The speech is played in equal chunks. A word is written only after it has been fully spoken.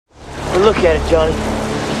Look at it, Johnny.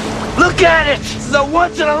 Look at it! This is a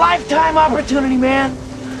once-in-a-lifetime opportunity, man.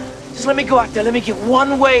 Just let me go out there. Let me get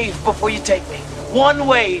one wave before you take me. One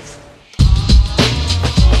wave.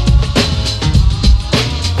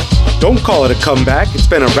 Don't call it a comeback. It's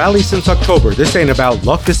been a rally since October. This ain't about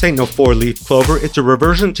luck. This ain't no four-leaf clover. It's a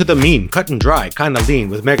reversion to the mean, cut and dry, kinda lean,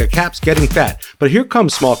 with mega caps getting fat. But here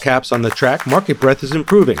comes small caps on the track. Market breadth is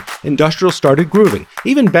improving. Industrial started grooving.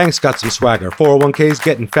 Even banks got some swagger. 401ks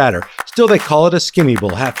getting fatter. Still they call it a skinny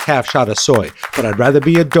bull, half calf shot of soy. But I'd rather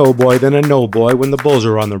be a doughboy than a no boy when the bulls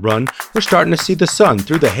are on the run. We're starting to see the sun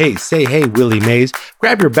through the haze. Say hey, Willie Mays.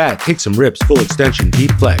 Grab your bat, take some rips, full extension,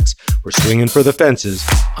 deep flex. We're swinging for the fences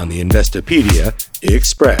on the Investopedia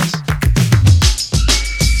Express.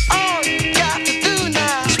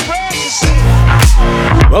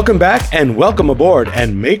 Welcome back and welcome aboard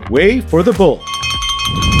and make way for the bull.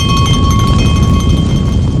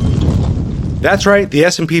 That's right, the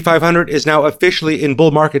S&P 500 is now officially in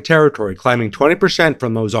bull market territory, climbing 20%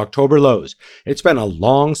 from those October lows. It's been a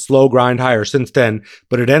long, slow grind higher since then,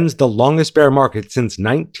 but it ends the longest bear market since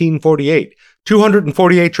 1948,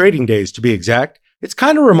 248 trading days to be exact. It's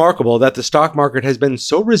kind of remarkable that the stock market has been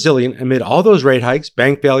so resilient amid all those rate hikes,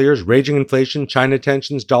 bank failures, raging inflation, China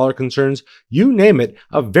tensions, dollar concerns, you name it,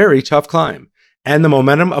 a very tough climb. And the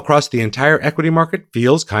momentum across the entire equity market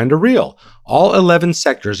feels kinda real. All 11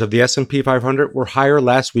 sectors of the S&P 500 were higher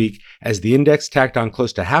last week as the index tacked on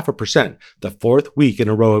close to 0.5%, the fourth week in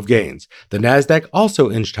a row of gains. The Nasdaq also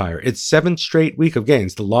inched higher, its seventh straight week of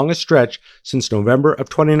gains, the longest stretch since November of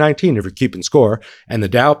 2019 if you're keeping score, and the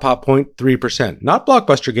Dow popped 0.3%. Not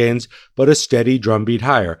blockbuster gains, but a steady drumbeat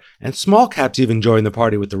higher. And small caps even joined the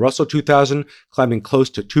party with the Russell 2000 climbing close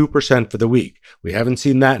to 2% for the week. We haven't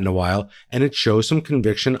seen that in a while, and it shows some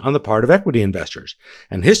conviction on the part of equity investors.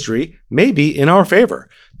 And history may be in our favor.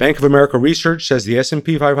 Bank of America research says the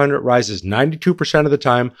S&P 500 rises 92% of the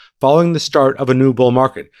time following the start of a new bull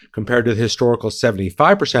market, compared to the historical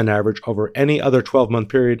 75% average over any other 12-month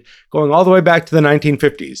period, going all the way back to the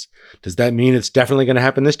 1950s. Does that mean it's definitely going to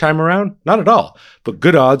happen this time around? Not at all. But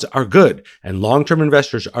good odds are good, and long-term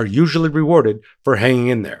investors are usually rewarded for hanging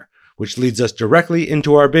in there, which leads us directly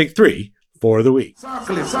into our big three for the week.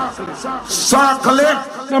 Circle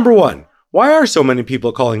it. Number one, why are so many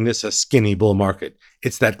people calling this a skinny bull market?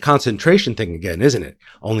 It's that concentration thing again, isn't it?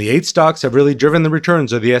 Only 8 stocks have really driven the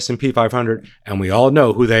returns of the S&P 500, and we all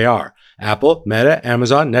know who they are. Apple, Meta,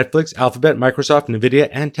 Amazon, Netflix, Alphabet, Microsoft, Nvidia,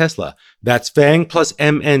 and Tesla. That's FANG plus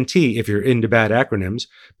MNT if you're into bad acronyms.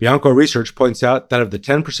 Bianco Research points out that of the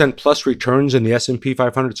 10% plus returns in the S&P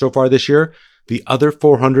 500 so far this year, the other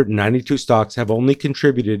 492 stocks have only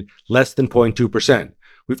contributed less than 0.2%.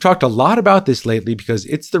 We've talked a lot about this lately because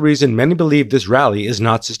it's the reason many believe this rally is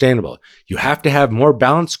not sustainable. You have to have more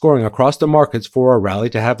balanced scoring across the markets for a rally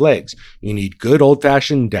to have legs. You need good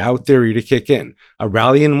old-fashioned Dow theory to kick in. A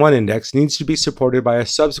rally in one index needs to be supported by a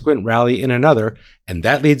subsequent rally in another, and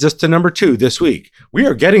that leads us to number 2 this week. We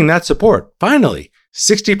are getting that support, finally.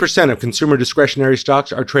 60% of consumer discretionary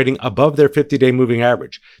stocks are trading above their 50-day moving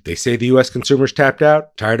average. They say the U.S. consumers tapped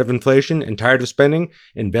out, tired of inflation, and tired of spending.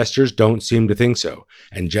 Investors don't seem to think so.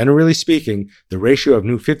 And generally speaking, the ratio of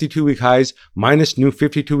new 52-week highs minus new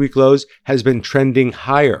 52-week lows has been trending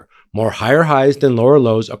higher. More higher highs than lower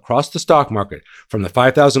lows across the stock market, from the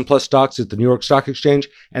 5,000 plus stocks at the New York Stock Exchange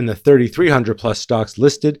and the 3,300 plus stocks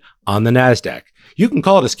listed on the Nasdaq. You can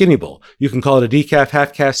call it a skinny bull, you can call it a decaf,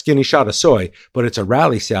 half-calf skinny shot of soy, but it's a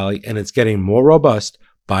rally, Sally, and it's getting more robust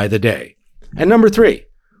by the day. And number 3,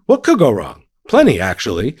 what could go wrong? Plenty,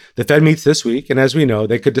 actually. The Fed meets this week, and as we know,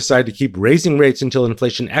 they could decide to keep raising rates until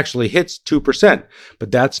inflation actually hits 2%,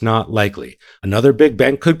 but that's not likely. Another big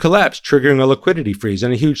bank could collapse, triggering a liquidity freeze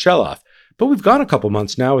and a huge sell-off. But we've gone a couple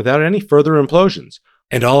months now without any further implosions.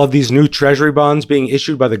 And all of these new treasury bonds being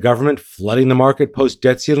issued by the government flooding the market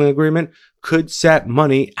post-debt ceiling agreement could sap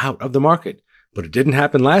money out of the market. But it didn't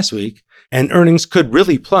happen last week, and earnings could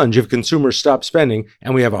really plunge if consumers stop spending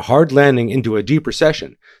and we have a hard landing into a deep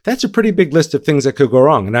recession. That's a pretty big list of things that could go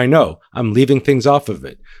wrong, and I know I'm leaving things off of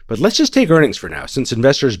it. But let's just take earnings for now, since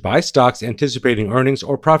investors buy stocks anticipating earnings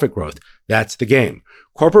or profit growth. That's the game.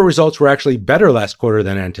 Corporate results were actually better last quarter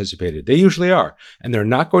than anticipated. They usually are, and they're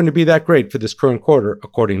not going to be that great for this current quarter,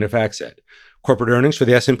 according to FactSet. Corporate earnings for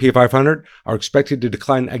the S&P 500 are expected to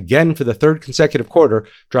decline again for the third consecutive quarter,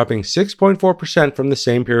 dropping 6.4% from the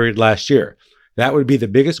same period last year. That would be the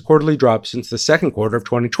biggest quarterly drop since the second quarter of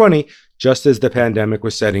 2020, just as the pandemic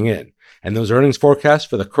was setting in. And those earnings forecasts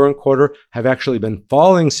for the current quarter have actually been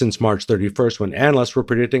falling since March 31st, when analysts were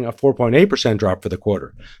predicting a 4.8% drop for the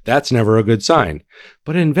quarter. That's never a good sign.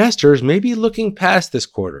 But investors may be looking past this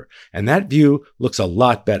quarter, and that view looks a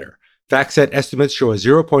lot better. FactSet estimates show a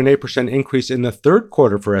 0.8% increase in the third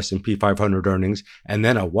quarter for S&P 500 earnings, and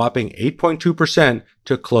then a whopping 8.2%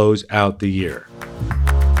 to close out the year.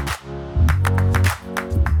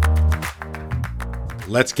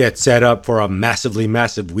 Let's get set up for a massive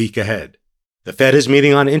week ahead. The Fed is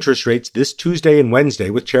meeting on interest rates this Tuesday and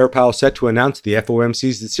Wednesday, with Chair Powell set to announce the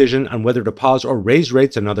FOMC's decision on whether to pause or raise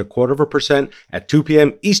rates another 0.25% at 2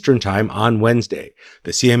 p.m. Eastern Time on Wednesday.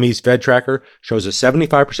 The CME's Fed tracker shows a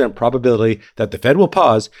 75% probability that the Fed will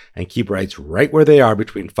pause and keep rates right where they are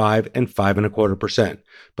between 5 and 5.25%.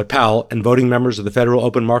 But Powell and voting members of the Federal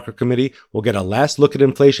Open Market Committee will get a last look at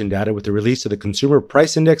inflation data with the release of the Consumer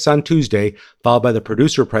Price Index on Tuesday, followed by the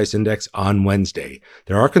Producer Price Index on Wednesday.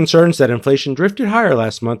 There are concerns that inflation drifted higher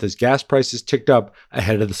last month as gas prices ticked up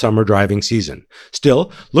ahead of the summer driving season.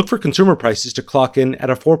 Still, look for consumer prices to clock in at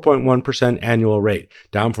a 4.1% annual rate,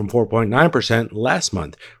 down from 4.9% last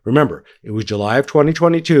month. Remember, it was July of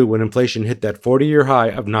 2022 when inflation hit that 40-year high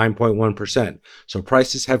of 9.1%, so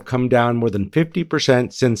prices have come down more than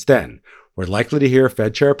 50% since then. We're likely to hear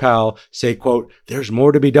Fed Chair Powell say, quote, "There's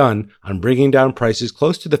more to be done on bringing down prices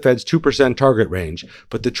close to the Fed's 2% target range,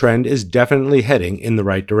 but the trend is definitely heading in the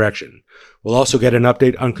right direction." We'll also get an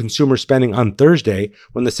update on consumer spending on Thursday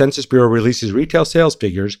when the Census Bureau releases retail sales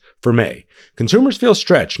figures for May. Consumers feel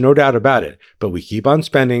stretched, no doubt about it, but we keep on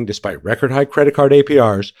spending despite record-high credit card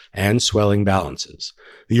APRs and swelling balances.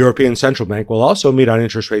 The European Central Bank will also meet on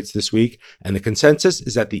interest rates this week, and the consensus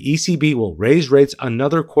is that the ECB will raise rates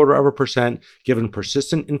another 0.25% given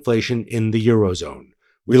persistent inflation in the Eurozone.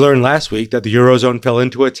 We learned last week that the Eurozone fell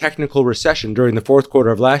into a technical recession during the fourth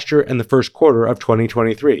quarter of last year and the first quarter of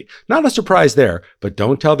 2023. Not a surprise there, but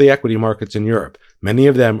don't tell the equity markets in Europe. Many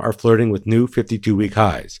of them are flirting with new 52-week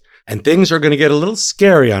highs. And things are going to get a little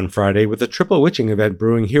scary on Friday with a triple witching event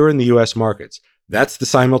brewing here in the U.S. markets. That's the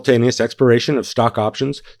simultaneous expiration of stock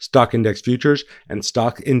options, stock index futures, and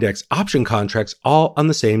stock index option contracts all on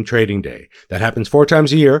the same trading day. That happens 4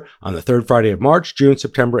 times a year on the third Friday of March, June,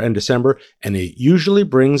 September, and December, and it usually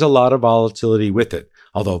brings a lot of volatility with it,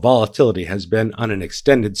 although volatility has been on an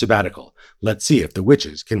extended sabbatical. Let's see if the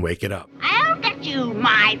witches can wake it up. I'll get you,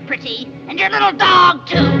 my pretty, and your little dog,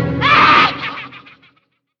 too.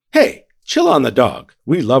 Hey, chill on the dog.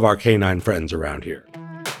 We love our canine friends around here.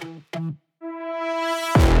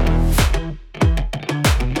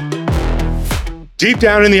 Deep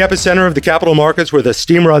down in the epicenter of the capital markets where the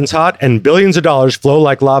steam runs hot and billions of dollars flow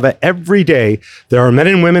like lava every day, there are men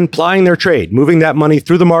and women plying their trade, moving that money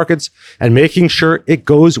through the markets and making sure it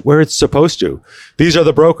goes where it's supposed to. These are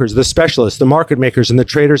the brokers, the specialists, the market makers, and the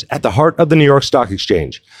traders at the heart of the New York Stock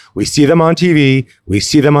Exchange. We see them on TV, we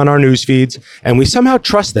see them on our news feeds, and we somehow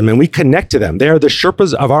trust them and we connect to them. They are the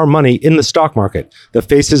Sherpas of our money in the stock market, the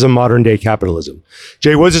faces of modern day capitalism.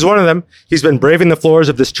 Jay Woods is one of them. He's been braving the floors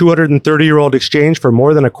of this 230-year-old exchange for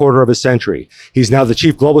more than a quarter of a century. He's now the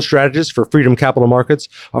chief global strategist for Freedom Capital Markets,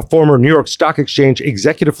 a former New York Stock Exchange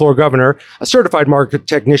executive floor governor, a certified market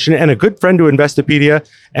technician, and a good friend to Investopedia,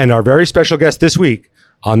 and our very special guest this week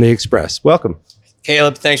on The Express. Welcome.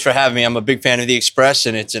 Caleb, thanks for having me. I'm a big fan of The Express,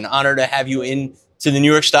 and it's an honor to have you in to the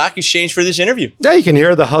New York Stock Exchange for this interview. Now you can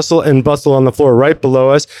hear the hustle and bustle on the floor right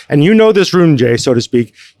below us. And you know this room, Jay, so to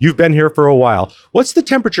speak. You've been here for a while. What's the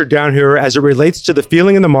temperature down here as it relates to the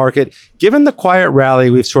feeling in the market, given the quiet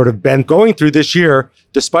rally we've sort of been going through this year,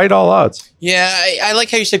 despite all odds? Yeah, I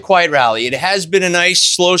like how you said quiet rally. It has been a nice,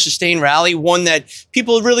 slow, sustained rally, one that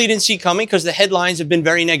people really didn't see coming because the headlines have been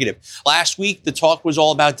very negative. Last week, the talk was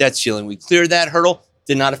all about debt ceiling. We cleared that hurdle.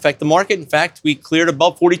 Did not affect the market. In fact, we cleared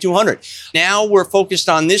above 4,200. Now we're focused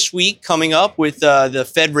on this week coming up with the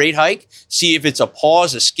Fed rate hike. See if it's a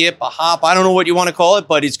pause, a skip, a hop. I don't know what you want to call it,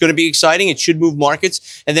 but it's going to be exciting. It should move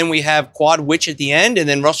markets. And then we have quad witch at the end and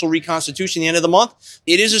then Russell reconstitution at the end of the month.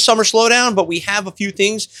 It is a summer slowdown, but we have a few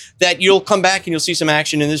things that you'll come back and you'll see some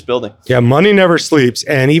action in this building. Yeah, money never sleeps.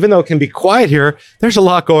 And even though it can be quiet here, there's a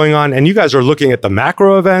lot going on. And you guys are looking at the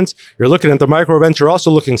macro events. You're looking at the micro events. You're also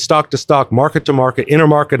looking stock to stock, market to market,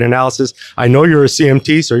 intermarket analysis. I know you're a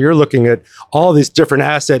CMT, so you're looking at all these different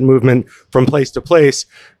asset movement from place to place.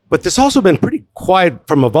 But this also been pretty quiet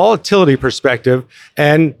from a volatility perspective,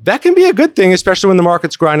 and that can be a good thing, especially when the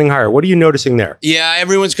market's grinding higher. What are you noticing there? Yeah,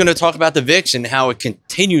 everyone's going to talk about the VIX and how it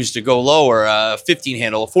continues to go lower, a 15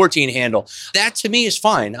 handle, a 14 handle. That to me is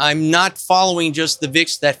fine. I'm not following just the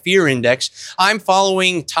VIX, that fear index. I'm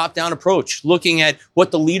following top-down approach, looking at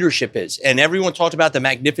what the leadership is. And everyone talked about the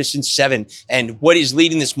Magnificent Seven and what is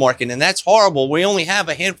leading this market, and that's horrible. We only have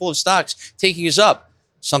a handful of stocks taking us up.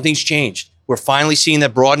 Something's changed. We're finally seeing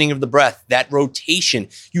that broadening of the breadth, that rotation.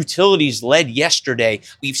 Utilities led yesterday.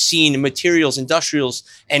 We've seen materials, industrials,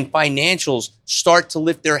 and financials start to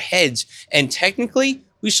lift their heads. And technically,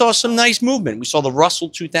 we saw some nice movement. We saw the Russell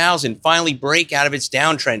 2000 finally break out of its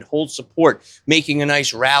downtrend, hold support, making a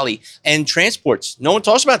nice rally. And transports, no one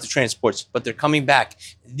talks about the transports, but they're coming back.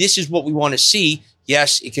 This is what we want to see.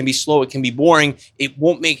 Yes, it can be slow, it can be boring. It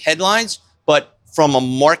won't make headlines, but from a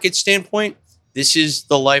market standpoint, this is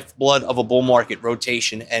the lifeblood of a bull market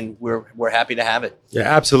rotation, and we're happy to have it. Yeah,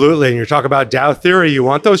 absolutely. And you're talking about Dow theory. You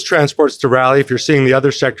want those transports to rally if you're seeing the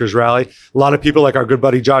other sectors rally. A lot of people like our good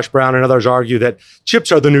buddy Josh Brown and others argue that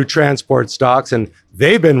chips are the new transport stocks, and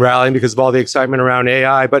they've been rallying because of all the excitement around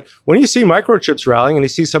AI. But when you see microchips rallying and you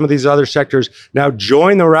see some of these other sectors now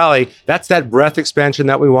join the rally, that's that breadth expansion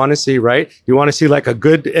that we want to see, right? You want to see like a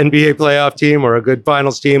good NBA playoff team or a good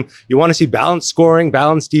finals team. You want to see balanced scoring,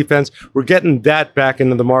 balanced defense. We're getting that back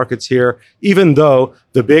into the markets here, even though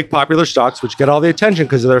the big popular stocks, which get all the attention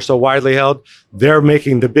because they're so widely held, they're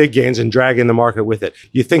making the big gains and dragging the market with it.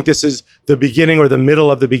 You think this is the beginning or the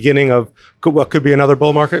middle of the beginning of what could be another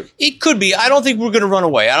bull market? It could be. I don't think we're going to run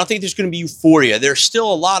away. I don't think there's going to be euphoria. There's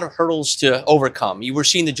still a lot of hurdles to overcome. You were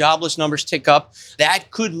seeing the jobless numbers tick up.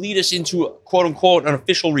 That could lead us into, quote unquote, an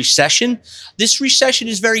official recession. This recession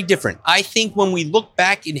is very different. I think when we look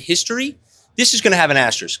back in history, this is going to have an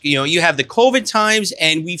asterisk. You know, you have the COVID times,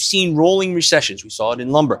 and we've seen rolling recessions. We saw it in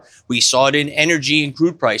lumber. We saw it in energy and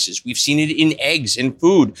crude prices. We've seen it in eggs and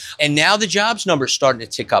food. And now the jobs numbers starting to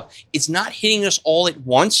tick up. It's not hitting us all at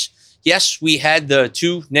once. Yes, we had the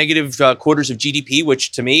 2 negative quarters of GDP,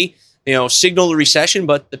 which to me, signal a recession.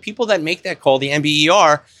 But the people that make that call, the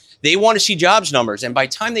NBER, they want to see jobs numbers. And by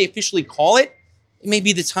the time they officially call it, it may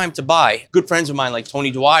be the time to buy. Good friends of mine like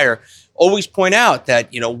Tony Dwyer always point out that,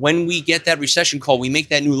 when we get that recession call, we make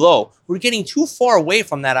that new low. We're getting too far away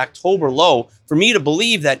from that October low for me to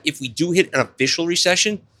believe that if we do hit an official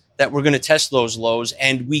recession, that we're going to test those lows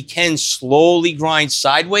and we can slowly grind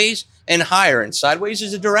sideways and higher. And sideways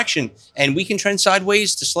is a direction, and we can trend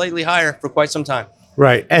sideways to slightly higher for quite some time.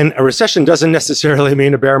 Right. And a recession doesn't necessarily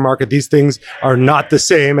mean a bear market. These things are not the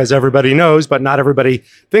same, as everybody knows, but not everybody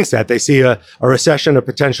thinks that. They see a recession, a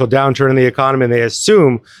potential downturn in the economy, and they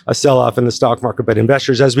assume a sell-off in the stock market. But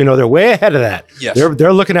investors, as we know, they're way ahead of that. Yes.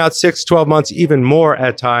 They're looking out 6, 12 months, even more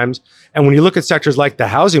at times. And when you look at sectors like the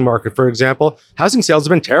housing market, for example, housing sales have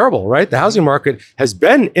been terrible, right? The housing market has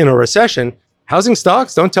been in a recession. Housing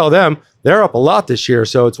stocks, don't tell them, they're up a lot this year.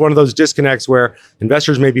 So it's one of those disconnects where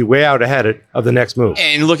investors may be way out ahead of the next move.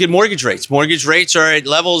 And look at mortgage rates. Mortgage rates are at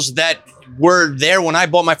levels that were there when I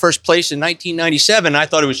bought my first place in 1997. I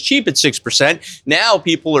thought it was cheap at 6%. Now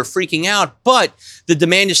people are freaking out, but the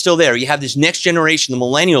demand is still there. You have this next generation, the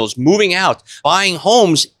millennials, moving out, buying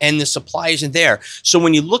homes, and the supply isn't there. So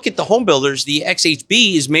when you look at the home builders, the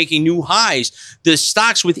XHB is making new highs. The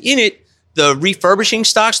stocks within it, the refurbishing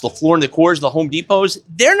stocks, the Floor and Decors, the Home Depots,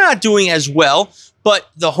 they're not doing as well. But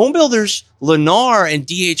the home builders, Lennar and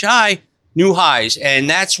DHI, new highs. And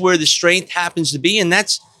that's where the strength happens to be. And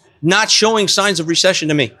that's not showing signs of recession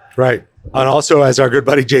to me. Right. And also, as our good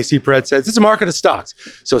buddy JC Perez says, it's a market of stocks.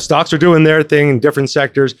 So stocks are doing their thing in different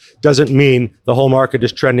sectors. Doesn't mean the whole market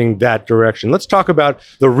is trending that direction. Let's talk about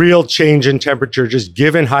the real change in temperature, just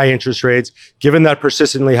given high interest rates, given that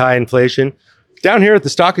persistently high inflation. Down here at the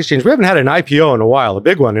stock exchange, we haven't had an IPO in a while, a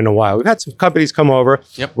big one in a while. We've had some companies come over.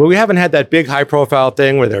 Yep. But we haven't had that big high profile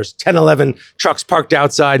thing where there's 10, 11 trucks parked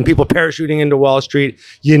outside and people parachuting into Wall Street.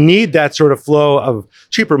 You need that sort of flow of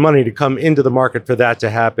cheaper money to come into the market for that to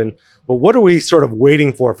happen. But what are we sort of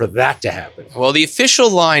waiting for that to happen? Well, the official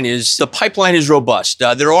line is the pipeline is robust.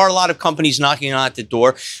 There are a lot of companies knocking on at the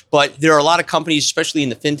door, but there are a lot of companies, especially in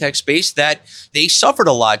the fintech space, that they suffered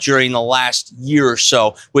a lot during the last year or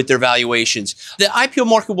so with their valuations. The IPO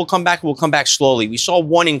market will come back slowly. We saw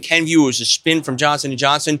one in Kenvue. It was a spin from Johnson &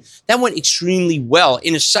 Johnson. That went extremely well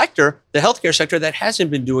in a sector, the healthcare sector, that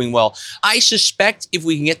hasn't been doing well. I suspect if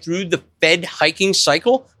we can get through the Fed hiking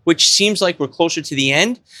cycle, which seems like we're closer to the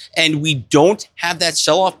end, and we don't have that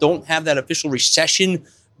sell-off, don't have that official recession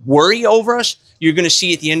worry over us, you're going to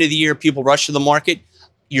see at the end of the year, people rush to the market.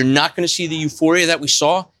 You're not going to see the euphoria that we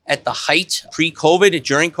saw at the height pre-COVID,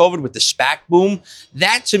 during COVID with the SPAC boom.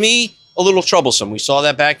 That, to me, a little troublesome. We saw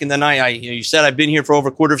that back in the night. You said I've been here for over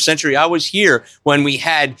a quarter of a century. I was here when we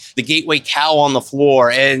had the Gateway cow on the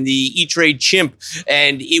floor and the E-Trade chimp,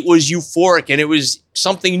 and it was euphoric and it was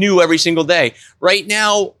something new every single day. Right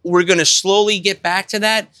now, we're going to slowly get back to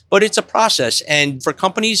that, but it's a process. And for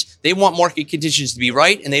companies, they want market conditions to be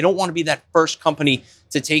right, and they don't want to be that first company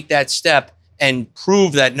to take that step and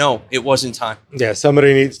prove that, no, it wasn't time. Yeah,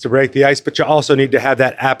 somebody needs to break the ice, but you also need to have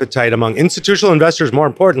that appetite among institutional investors, more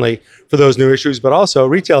importantly, for those new issues, but also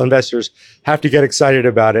retail investors have to get excited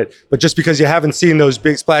about it. But just because you haven't seen those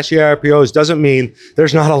big splashy IPOs doesn't mean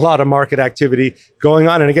there's not a lot of market activity going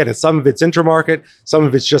on. And again, some of it's intermarket, some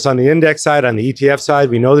of it's just on the index side, on the ETF side.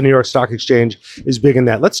 We know the New York Stock Exchange is big in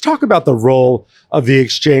that. Let's talk about the role of the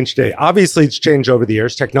exchange today. Obviously, it's changed over the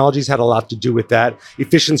years. Technology's had a lot to do with that.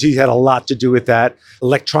 Efficiency's had a lot to do with that.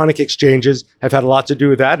 Electronic exchanges have had a lot to do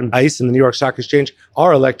with that. And ICE and the New York Stock Exchange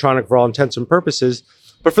are electronic for all intents and purposes.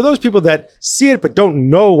 But for those people that see it but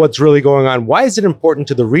don't know what's really going on, why is it important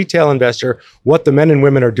to the retail investor what the men and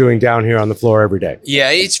women are doing down here on the floor every day?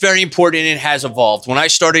 Yeah, it's very important, and it has evolved. When I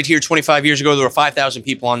started here 25 years ago, there were 5,000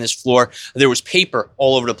 people on this floor. There was paper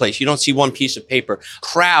all over the place. You don't see one piece of paper.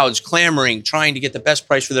 Crowds clamoring, trying to get the best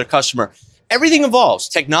price for their customer. Everything evolves.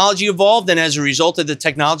 Technology evolved, and as a result of the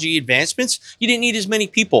technology advancements, you didn't need as many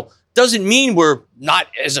people. Doesn't mean we're not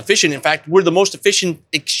as efficient. In fact, we're the most efficient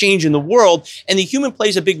exchange in the world, and the human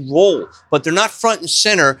plays a big role, but they're not front and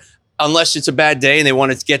center unless it's a bad day and they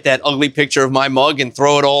want to get that ugly picture of my mug and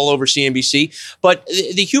throw it all over CNBC. But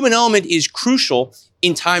the human element is crucial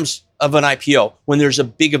in times of an IPO, when there's a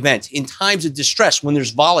big event, in times of distress, when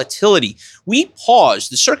there's volatility. We pause.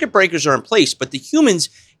 The circuit breakers are in place, but the humans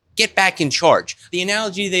get back in charge. The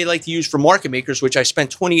analogy they like to use for market makers, which I spent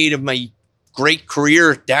 28 of my great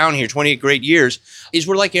career down here, 28 great years, is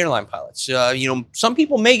we're like airline pilots. Some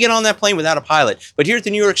people may get on that plane without a pilot, but here at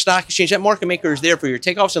the New York Stock Exchange, that market maker is there for your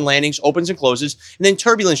takeoffs and landings, opens and closes, and then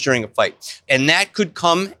turbulence during a fight. And that could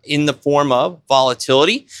come in the form of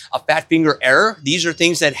volatility, a fat finger error. These are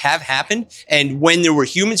things that have happened. And when there were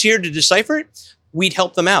humans here to decipher it, we'd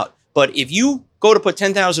help them out. But if you go to put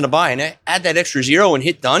 10,000 to buy and add that extra zero and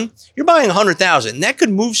hit done, you're buying 100,000. And that could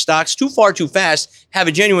move stocks too far too fast, have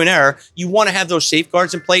a genuine error. You want to have those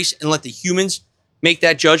safeguards in place and let the humans make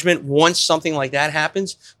that judgment once something like that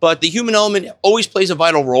happens. But the human element always plays a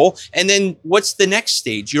vital role. And then what's the next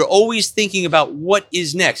stage? You're always thinking about what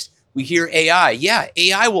is next. We hear AI. Yeah,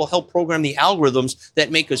 AI will help program the algorithms that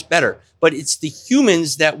make us better. But it's the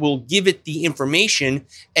humans that will give it the information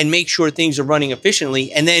and make sure things are running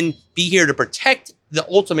efficiently, and then be here to protect the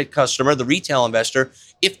ultimate customer, the retail investor,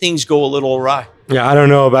 if things go a little awry. Yeah, I don't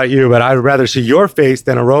know about you, but I'd rather see your face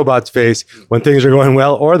than a robot's face when things are going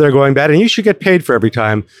well or they're going bad. And you should get paid for every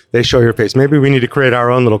time they show your face. Maybe we need to create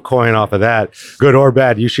our own little coin off of that. Good or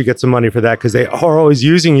bad, you should get some money for that because they are always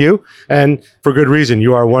using you. And for good reason.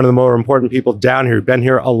 You are one of the more important people down here. You've been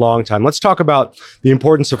here a long time. Let's talk about the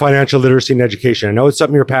importance of financial literacy and education. I know it's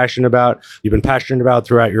something you're passionate about. You've been passionate about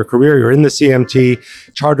throughout your career. You're in the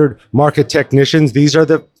CMT, chartered market technicians. These are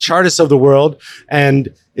the chartists of the world.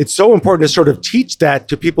 And it's so important to sort of teach that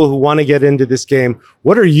to people who want to get into this game.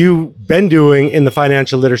 What are you been doing in the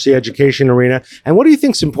financial literacy education arena? And what do you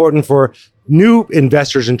think is important for new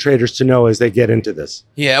investors and traders to know as they get into this?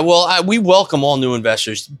 Yeah, well, we welcome all new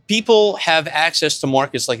investors. People have access to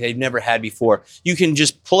markets like they've never had before. You can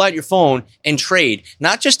just pull out your phone and trade,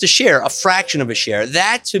 not just a share, a fraction of a share.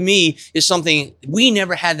 That, to me, is something we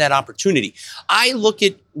never had that opportunity. I look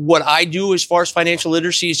at what I do as far as financial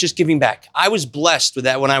literacy is just giving back. I was blessed with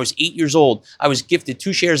that when I was 8 years old. I was gifted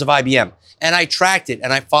 2 shares of IBM, and I tracked it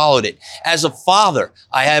and I followed it. As a father,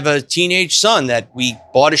 I have a teenage son that we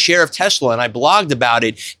bought a share of Tesla, and I blogged about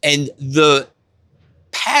it. And the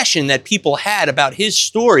passion that people had about his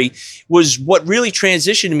story was what really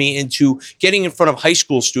transitioned me into getting in front of high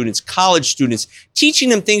school students, college students, teaching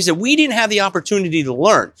them things that we didn't have the opportunity to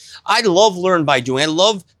learn. I love learn by doing. I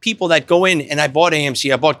love people that go in, and I bought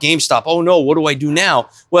AMC, I bought GameStop. Oh no, what do I do now?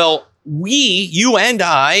 Well, you and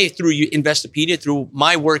I, through Investopedia, through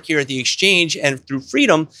my work here at the exchange and through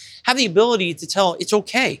Freedom, have the ability to tell it's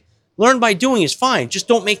okay. Learn by doing is fine. Just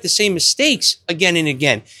don't make the same mistakes again and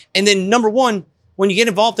again. And then number one, when you get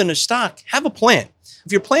involved in a stock, have a plan.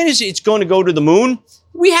 If your plan is it's going to go to the moon,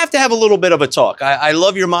 we have to have a little bit of a talk. I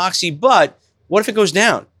love your moxie, but what if it goes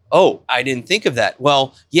down? Oh, I didn't think of that.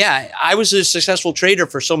 Well, yeah, I was a successful trader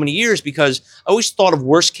for so many years because I always thought of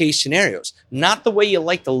worst case scenarios. Not the way you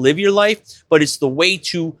like to live your life, but it's the way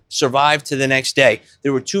to survive to the next day.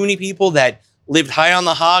 There were too many people that lived high on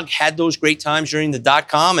the hog, had those great times during the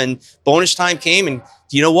dot-com, and bonus time came. And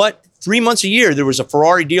you know what? 3 months a year, there was a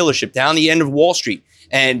Ferrari dealership down the end of Wall Street,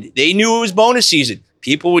 and they knew it was bonus season.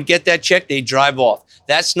 People would get that check, they'd drive off.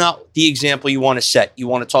 That's not the example you want to set. You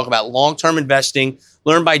want to talk about long-term investing,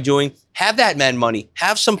 learn by doing, have that mad money,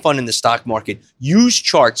 have some fun in the stock market, use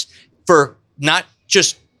charts for not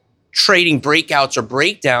just trading breakouts or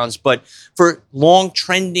breakdowns, but for long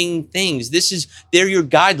trending things. They're your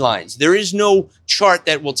guidelines. There is no chart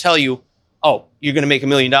that will tell you oh, you're going to make $1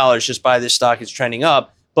 million just by this stock. It's trending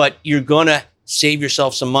up, but you're going to save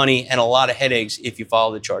yourself some money and a lot of headaches if you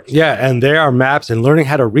follow the charts. Yeah, and they are maps, and learning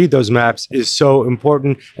how to read those maps is so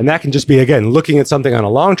important. And that can just be, again, looking at something on a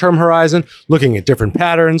long-term horizon, looking at different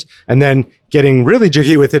patterns, and then getting really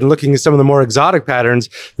jiggy with it and looking at some of the more exotic patterns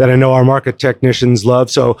that I know our market technicians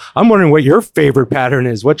love. So I'm wondering what your favorite pattern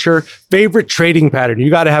is. What's your favorite trading pattern? You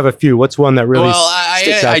got to have a few. What's one that really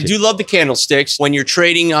sticks out I to do you? love the candlesticks. When you're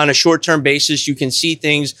trading on a short-term basis, you can see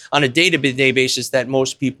things on a day-to-day basis that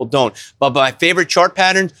most people don't. But my favorite chart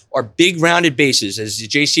patterns are big rounded bases. As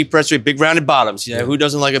JC Press, big rounded bottoms. You know, who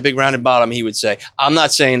doesn't like a big rounded bottom, he would say. I'm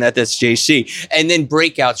not saying that, that's JC. And then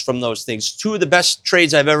breakouts from those things. Two of the best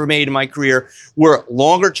trades I've ever made in my career were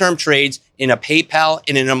longer term trades in a PayPal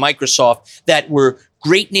and in a Microsoft that were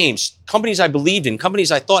great names, companies I believed in,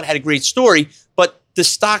 companies I thought had a great story, but the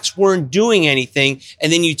stocks weren't doing anything.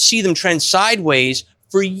 And then you'd see them trend sideways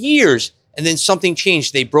for years. And then something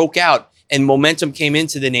changed. They broke out and momentum came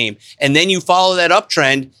into the name. And then you follow that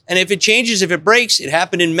uptrend. And if it changes, if it breaks, it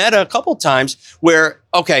happened in Meta a couple times where,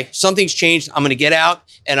 okay, something's changed. I'm going to get out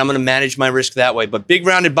and I'm going to manage my risk that way. But big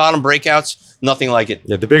rounded bottom breakouts, nothing like it.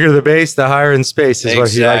 Yeah, the bigger the base, the higher in space is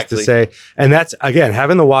what he likes to say. And that's, again,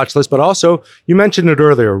 having the watch list, but also, you mentioned it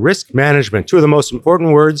earlier, risk management. Two of the most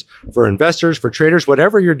important words for investors, for traders,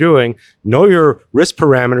 whatever you're doing, know your risk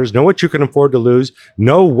parameters, know what you can afford to lose,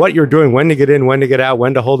 know what you're doing, when to get in, when to get out,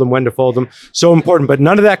 when to hold them, when to fold them. So important. But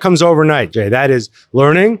none of that comes overnight, Jay. That is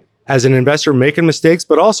learning as an investor, making mistakes,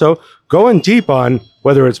 but also going deep on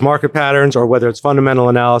whether it's market patterns or whether it's fundamental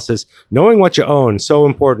analysis, knowing what you own, so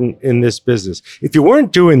important in this business. If you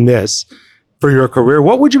weren't doing this for your career,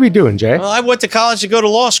 what would you be doing, Jay? Well, I went to college to go to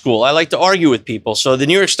law school. I like to argue with people. So the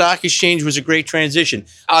New York Stock Exchange was a great transition.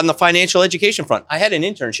 On the financial education front, I had an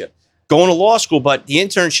internship going to law school, but the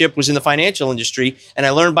internship was in the financial industry, and I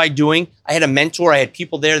learned by doing. I had a mentor. I had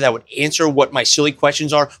people there that would answer what my silly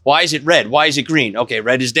questions are. Why is it red? Why is it green? Okay,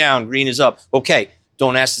 red is down, green is up. Okay,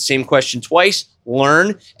 don't ask the same question twice.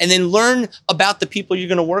 Learn, and then learn about the people you're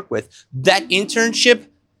going to work with. That internship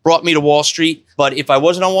brought me to Wall Street, but if I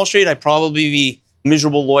wasn't on Wall Street, I'd probably be a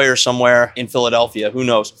miserable lawyer somewhere in Philadelphia. Who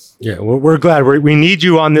knows? Yeah, well, we're glad. We need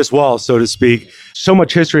you on this wall, so to speak. So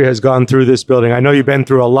much history has gone through this building. I know you've been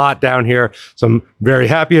through a lot down here, some very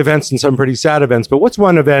happy events and some pretty sad events. But what's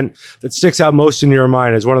one event that sticks out most in your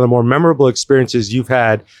mind as one of the more memorable experiences you've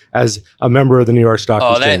had as a member of the New York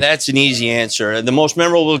Stock Exchange? That's an easy answer. The most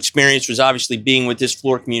memorable experience was obviously being with this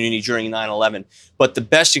floor community during 9/11. But the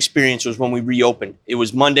best experience was when we reopened. It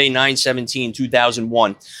was Monday,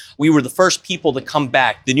 9/17/2001. We were the first people to come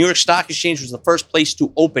back. The New York Stock Exchange was the first place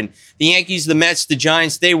to open. The Yankees, the Mets, the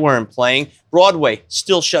Giants, they weren't playing. Broadway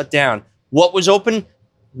still shut down. What was open?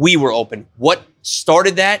 We were open. What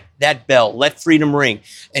started that? That bell. Let freedom ring.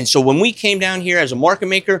 And so when we came down here as a market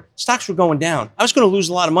maker, stocks were going down. I was going to lose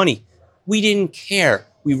a lot of money. We didn't care.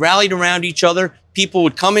 We rallied around each other. People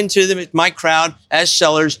would come into my crowd as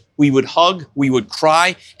sellers. We would hug. We would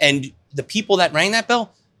cry. And the people that rang that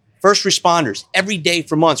bell, first responders, every day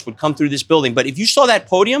for months would come through this building. But if you saw that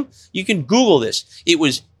podium, you can Google this. It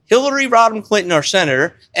was Hillary Rodham Clinton, our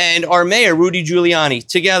senator, and our mayor, Rudy Giuliani,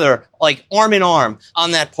 together, like arm in arm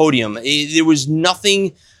on that podium. There was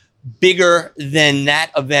nothing bigger than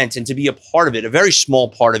that event. And to be a part of it, a very small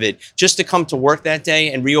part of it, just to come to work that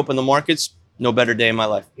day and reopen the markets, no better day in my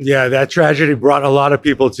life. Yeah, that tragedy brought a lot of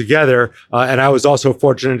people together. And I was also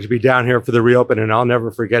fortunate to be down here for the reopen, and I'll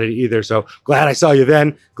never forget it either. So glad I saw you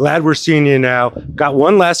then. Glad we're seeing you now. Got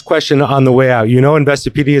one last question on the way out. You know,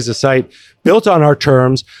 Investopedia is a site built on our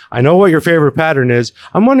terms. I know what your favorite pattern is.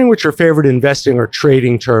 I'm wondering what your favorite investing or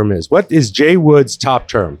trading term is. What is Jay Wood's top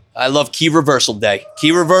term? I love key reversal day.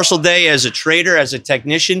 Key reversal day as a trader, as a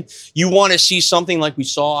technician, you want to see something like we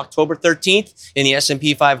saw October 13th in the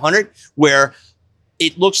S&P 500, where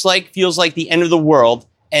it feels like the end of the world,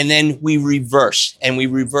 and then we reverse, and we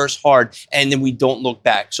reverse hard, and then we don't look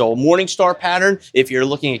back. So a Morningstar pattern, if you're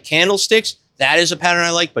looking at candlesticks, that is a pattern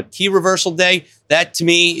I like, but key reversal day, that to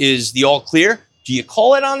me is the all clear. Do you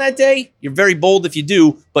call it on that day? You're very bold if you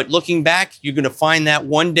do, but looking back, you're going to find that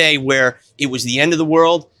one day where it was the end of the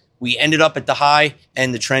world. We ended up at the high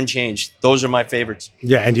and the trend changed. Those are my favorites.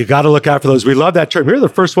 Yeah, and you got to look out for those. We love that term. You're the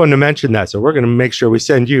first one to mention that, so we're going to make sure we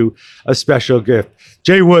send you a special gift.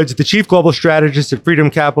 Jay Woods, the Chief Global Strategist at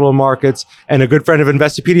Freedom Capital Markets and a good friend of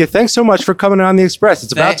Investopedia. Thanks so much for coming on The Express.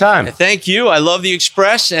 It's about time. Thank you. I love The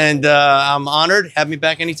Express, and I'm honored. Have me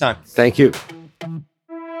back anytime. Thank you.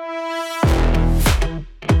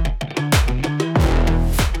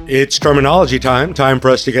 It's terminology time. Time for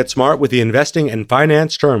us to get smart with the investing and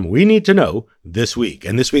finance term we need to know this week.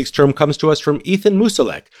 And this week's term comes to us from Ethan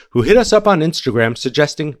Musalek, who hit us up on Instagram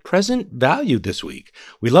suggesting present value this week.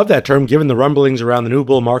 We love that term given the rumblings around the new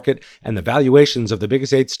bull market and the valuations of the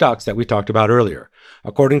biggest 8 stocks that we talked about earlier.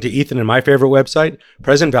 According to Ethan and my favorite website,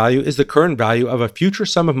 present value is the current value of a future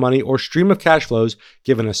sum of money or stream of cash flows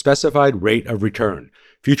given a specified rate of return.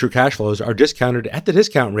 Future cash flows are discounted at the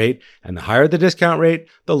discount rate, and the higher the discount rate,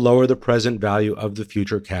 the lower the present value of the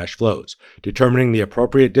future cash flows. Determining the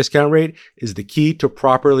appropriate discount rate is the key to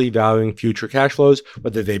properly valuing future cash flows,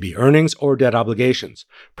 whether they be earnings or debt obligations.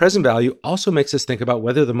 Present value also makes us think about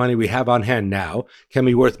whether the money we have on hand now can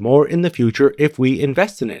be worth more in the future if we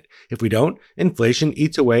invest in it. If we don't, inflation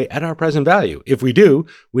eats away at our present value. If we do,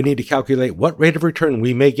 we need to calculate what rate of return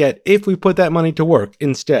we may get if we put that money to work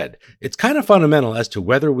instead. It's kind of fundamental as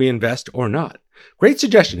to whether we invest or not. Great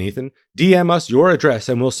suggestion, Ethan. DM us your address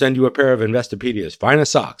and we'll send you a pair of Investopedia's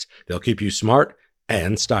finest socks. They'll keep you smart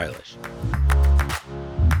and stylish.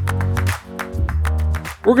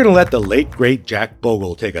 We're going to let the late, great Jack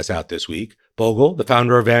Bogle take us out this week. Bogle, the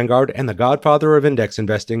founder of Vanguard and the godfather of index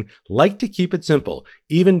investing, liked to keep it simple,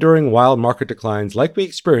 even during wild market declines like we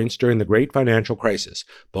experienced during the great financial crisis.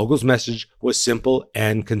 Bogle's message was simple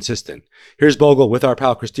and consistent. Here's Bogle with our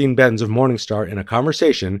pal Christine Benz of Morningstar in a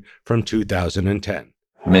conversation from 2010.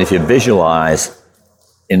 I mean, if you visualize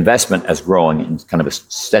investment as growing in kind of a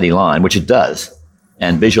steady line, which it does,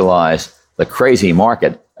 and visualize the crazy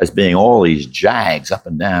market as being all these jags up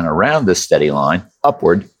and down around this steady line,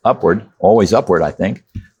 upward, always upward, I think,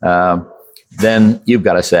 then you've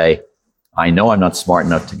got to say, I know I'm not smart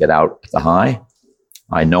enough to get out at the high.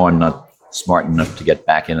 I know I'm not smart enough to get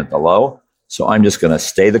back in at the low. So I'm just going to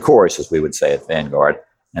stay the course, as we would say at Vanguard,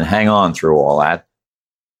 and hang on through all that.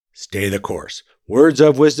 Stay the course. Words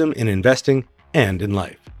of wisdom in investing and in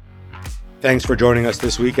life. Thanks for joining us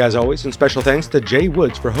this week, as always, and special thanks to Jay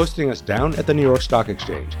Woods for hosting us down at the New York Stock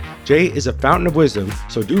Exchange. Jay is a fountain of wisdom,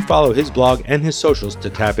 so do follow his blog and his socials to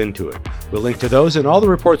tap into it. We'll link to those and all the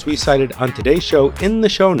reports we cited on today's show in the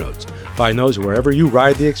show notes. Find those wherever you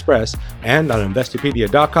ride the Express and on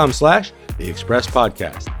Investopedia.com/The Express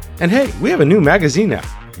Podcast. And hey, we have a new magazine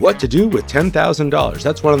now. What to do with $10,000?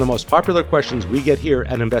 That's one of the most popular questions we get here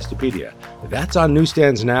at Investopedia. That's on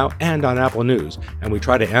newsstands now and on Apple News, and we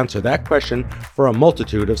try to answer that question for a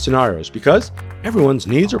multitude of scenarios because everyone's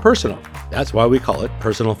needs are personal. That's why we call it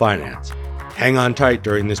personal finance. Hang on tight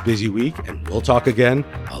during this busy week, and we'll talk again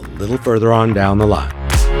a little further on down the line.